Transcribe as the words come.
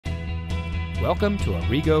Welcome to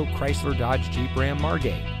Arrigo Chrysler Dodge Jeep Ram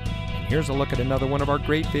Margate. And here's a look at another one of our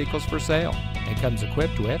great vehicles for sale. It comes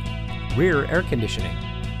equipped with rear air conditioning,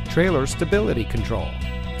 trailer stability control,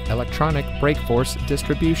 electronic brake force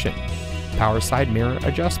distribution, power side mirror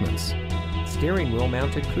adjustments, steering wheel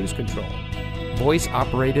mounted cruise control, voice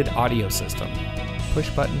operated audio system,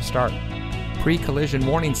 push button start, pre-collision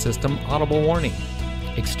warning system audible warning,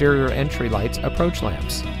 exterior entry lights approach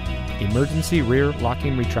lamps, emergency rear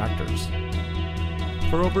locking retractors.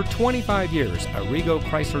 For over 25 years, Arrigo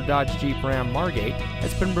Chrysler Dodge Jeep Ram Margate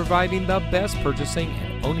has been providing the best purchasing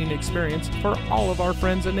and owning experience for all of our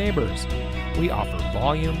friends and neighbors. We offer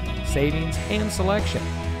volume, savings, and selection,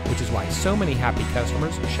 which is why so many happy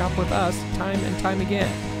customers shop with us time and time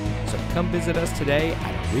again. So come visit us today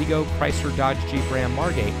at Arrigo Chrysler Dodge Jeep Ram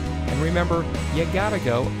Margate, and remember, you gotta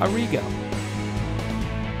go Arrigo.